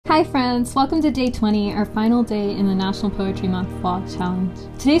Hi friends, welcome to day 20, our final day in the National Poetry Month Vlog Challenge.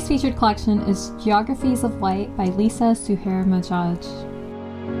 Today's featured collection is Geographies of Light by Lisa Suhair Majaj.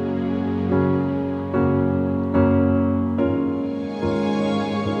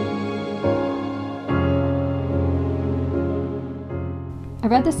 I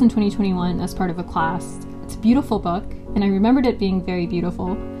read this in 2021 as part of a class. It's a beautiful book, and I remembered it being very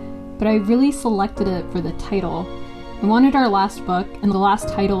beautiful, but I really selected it for the title. I wanted our last book and the last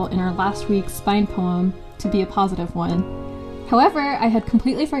title in our last week's spine poem to be a positive one. However, I had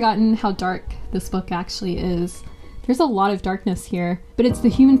completely forgotten how dark this book actually is. There's a lot of darkness here, but it's the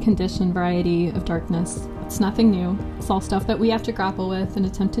human condition variety of darkness. It's nothing new. It's all stuff that we have to grapple with and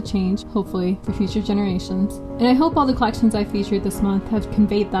attempt to change, hopefully, for future generations. And I hope all the collections I featured this month have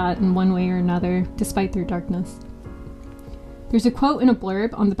conveyed that in one way or another, despite their darkness. There's a quote in a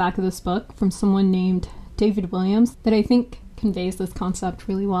blurb on the back of this book from someone named David Williams that I think conveys this concept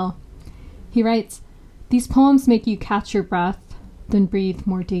really well. He writes, "These poems make you catch your breath, then breathe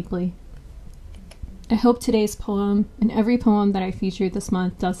more deeply." I hope today's poem and every poem that I featured this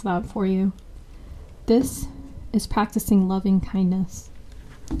month does that for you. This is practicing loving kindness.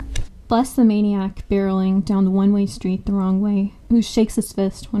 Bless the maniac barreling down the one-way street the wrong way, who shakes his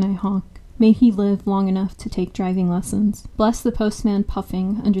fist when I honk. May he live long enough to take driving lessons. Bless the postman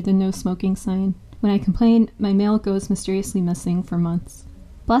puffing under the no smoking sign. When I complain, my mail goes mysteriously missing for months.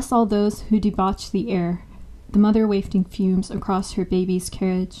 Bless all those who debauch the air, the mother wafting fumes across her baby's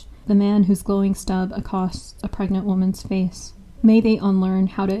carriage, the man whose glowing stub accosts a pregnant woman's face. May they unlearn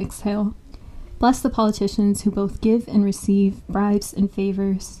how to exhale. Bless the politicians who both give and receive bribes and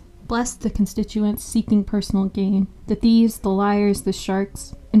favors. Bless the constituents seeking personal gain, the thieves, the liars, the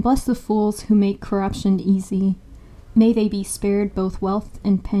sharks, and bless the fools who make corruption easy. May they be spared both wealth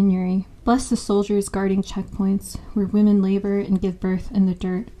and penury. Bless the soldiers guarding checkpoints, where women labor and give birth in the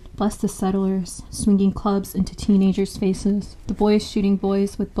dirt. Bless the settlers, swinging clubs into teenagers' faces, the boys shooting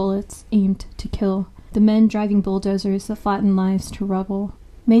boys with bullets aimed to kill, the men driving bulldozers that flatten lives to rubble.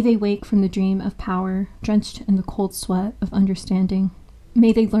 May they wake from the dream of power, drenched in the cold sweat of understanding.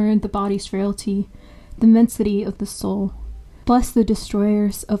 May they learn the body's frailty, the immensity of the soul. Bless the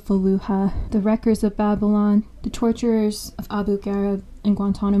destroyers of Fallujah, the wreckers of Babylon, the torturers of Abu Ghraib and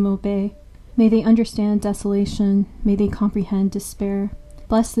Guantanamo Bay. May they understand desolation, may they comprehend despair.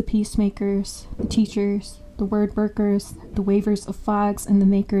 Bless the peacemakers, the teachers, the word workers, the wavers of flags and the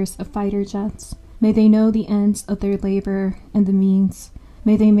makers of fighter jets. May they know the ends of their labor and the means.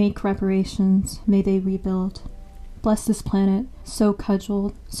 May they make reparations, may they rebuild. Bless this planet, so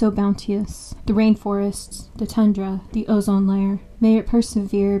cudgeled, so bounteous, the rainforests, the tundra, the ozone layer. May it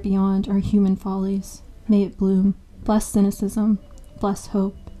persevere beyond our human follies. May it bloom. Bless cynicism. Bless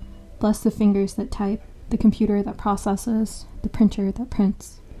hope. Bless the fingers that type, the computer that processes, the printer that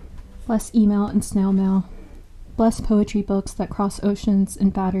prints. Bless email and snail mail. Bless poetry books that cross oceans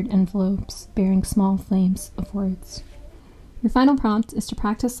in battered envelopes, bearing small flames of words. Your final prompt is to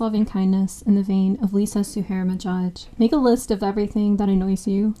practice loving kindness in the vein of Lisa Suhair Majaj. Make a list of everything that annoys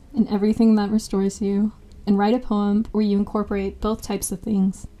you and everything that restores you, and write a poem where you incorporate both types of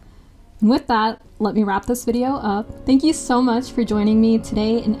things. And with that, let me wrap this video up. Thank you so much for joining me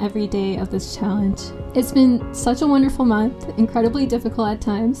today and every day of this challenge. It's been such a wonderful month, incredibly difficult at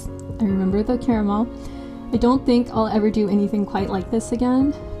times. I remember the caramel. I don't think I'll ever do anything quite like this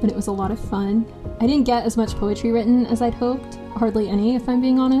again, but it was a lot of fun. I didn't get as much poetry written as I'd hoped, hardly any if I'm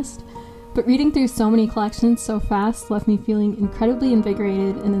being honest, but reading through so many collections so fast left me feeling incredibly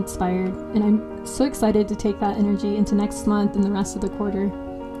invigorated and inspired, and I'm so excited to take that energy into next month and the rest of the quarter.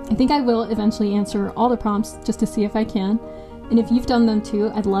 I think I will eventually answer all the prompts just to see if I can, and if you've done them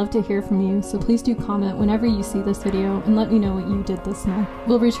too, I'd love to hear from you, so please do comment whenever you see this video and let me know what you did this month.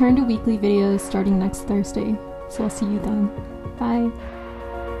 We'll return to weekly videos starting next Thursday, so I'll see you then.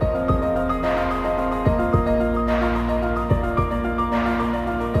 Bye!